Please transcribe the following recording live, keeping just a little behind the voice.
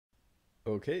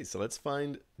Okay, so let's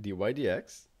find dy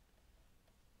dx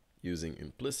using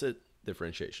implicit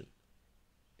differentiation.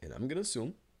 And I'm going to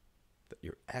assume that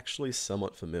you're actually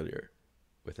somewhat familiar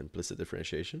with implicit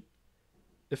differentiation.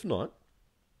 If not,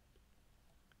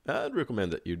 I'd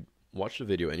recommend that you watch the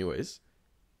video anyways,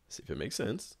 see if it makes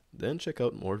sense, then check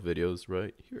out more videos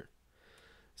right here.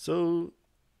 So,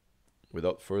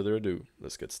 without further ado,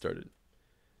 let's get started.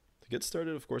 To get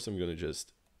started, of course, I'm going to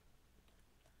just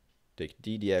take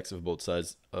d dx of both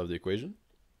sides of the equation.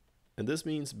 And this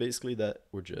means basically that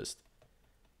we're just,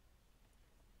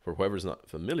 for whoever's not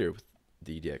familiar with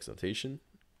d dx notation,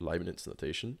 Leibniz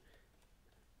notation,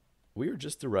 we are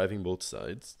just deriving both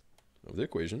sides of the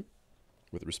equation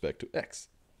with respect to x.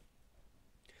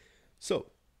 So,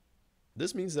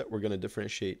 this means that we're going to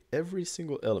differentiate every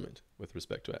single element with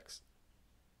respect to x.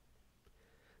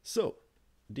 So,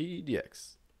 d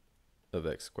dx of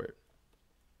x squared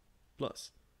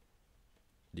plus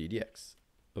d dx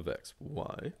of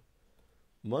xy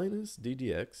minus d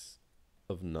dx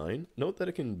of 9. Note that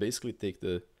I can basically take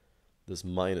this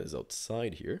minus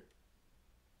outside here,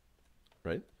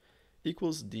 right?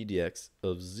 Equals d dx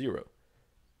of 0.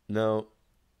 Now,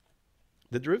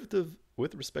 the derivative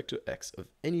with respect to x of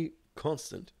any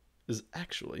constant is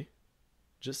actually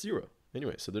just 0.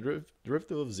 Anyway, so the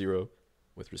derivative of 0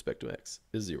 with respect to x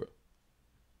is 0.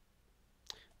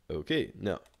 Okay,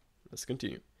 now, let's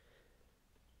continue.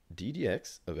 D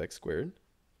dx of x squared.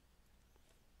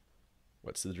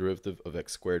 What's the derivative of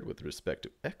x squared with respect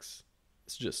to x?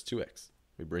 It's just 2x.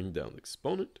 We bring down the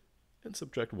exponent and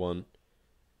subtract 1.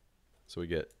 So we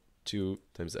get 2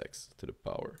 times x to the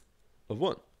power of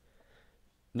 1.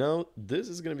 Now, this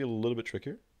is going to be a little bit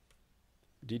trickier.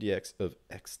 D dx of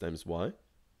x times y.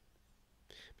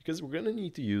 Because we're going to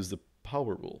need to use the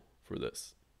power rule for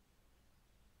this.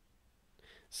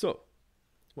 So,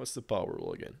 what's the power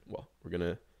rule again? Well, we're going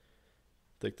to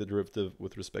take the derivative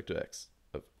with respect to x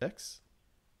of x,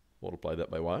 multiply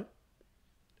that by y,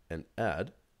 and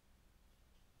add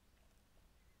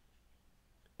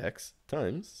x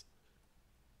times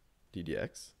d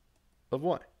dx of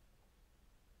y.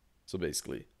 So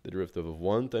basically, the derivative of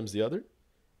one times the other,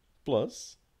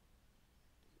 plus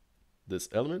this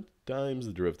element times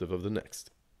the derivative of the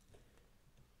next.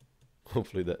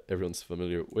 Hopefully that everyone's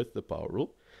familiar with the power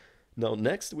rule. Now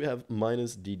next we have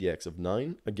minus d dx of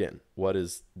 9. Again, what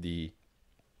is the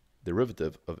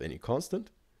derivative of any constant?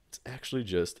 It's actually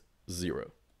just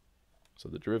 0. So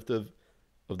the derivative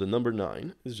of the number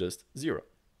 9 is just 0.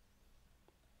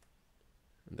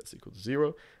 And that's equal to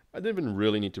 0. I didn't even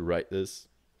really need to write this.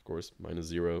 Of course, minus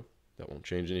 0, that won't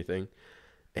change anything.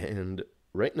 And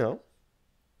right now,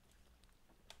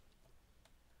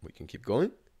 we can keep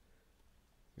going.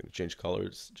 I'm going to change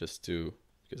colors just to,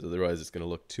 because otherwise it's going to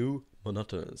look too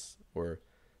monotonous or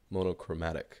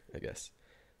monochromatic, I guess.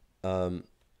 The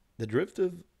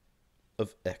derivative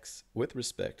of x with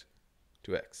respect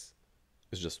to x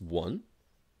is just 1.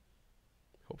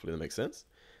 Hopefully that makes sense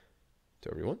to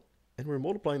everyone. And we're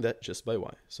multiplying that just by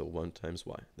y. So 1 times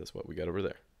y. That's what we got over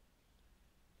there.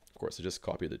 Of course, I just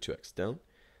copied the 2x down.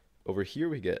 Over here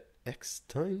we get x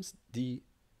times d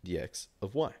dx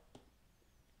of y.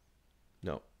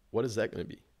 Now, what is that going to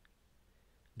be?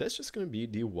 That's just going to be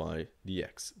dy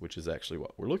dx, which is actually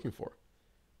what we're looking for,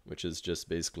 which is just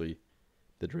basically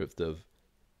the derivative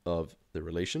of the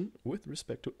relation with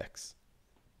respect to x.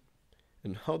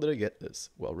 And how did I get this?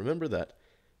 Well, remember that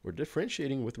we're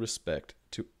differentiating with respect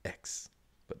to x,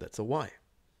 but that's a y.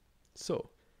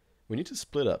 So, we need to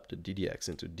split up the d dx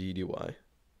into d dy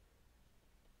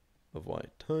of y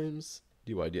times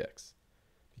dy dx.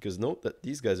 Because note that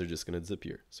these guys are just going to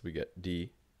disappear. So we get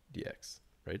d dx,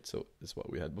 right? So it's what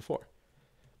we had before.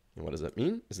 And what does that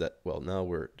mean? Is that, well, now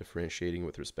we're differentiating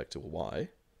with respect to y.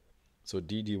 So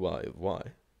d dy of y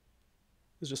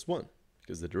is just 1.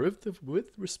 Because the derivative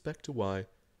with respect to y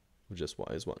of just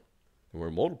y is 1. And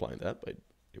we're multiplying that by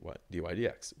dy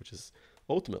dx, which is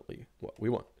ultimately what we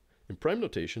want. In prime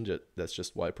notation, that's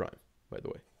just y prime, by the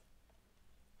way.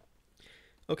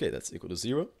 Okay, that's equal to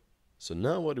 0. So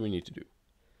now what do we need to do?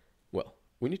 Well,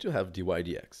 we need to have dy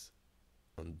dx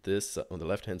on the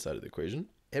left-hand side of the equation,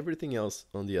 everything else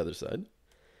on the other side.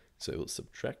 So we'll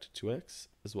subtract 2x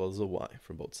as well as a y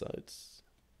from both sides.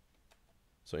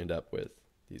 So I end up with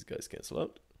these guys cancel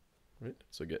out, right?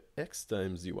 So I get x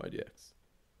times dy dx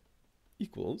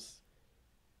equals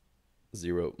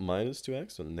 0 minus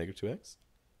 2x, so negative 2x,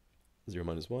 0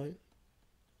 minus y,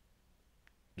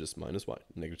 just minus y,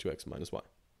 negative 2x minus y.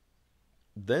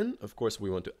 Then, of course, we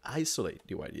want to isolate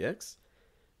dy dx,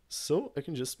 so I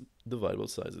can just divide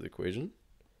both sides of the equation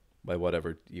by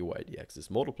whatever dy dx is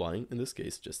multiplying, in this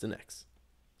case, just an x.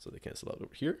 So they cancel out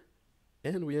over here.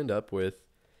 And we end up with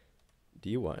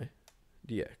dy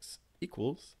dx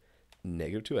equals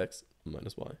negative 2x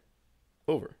minus y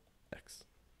over x.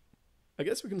 I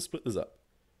guess we can split this up,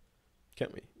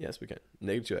 can't we? Yes, we can.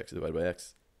 Negative 2x divided by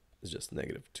x is just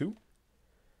negative 2.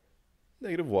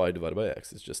 Negative y divided by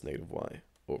x is just negative y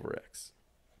over x.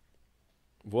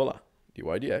 Voila, dy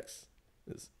dx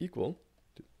is equal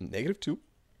to negative 2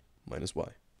 minus y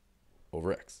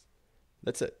over x.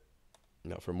 That's it.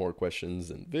 Now for more questions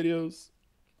and videos,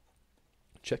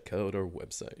 check out our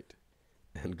website,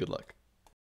 and good luck.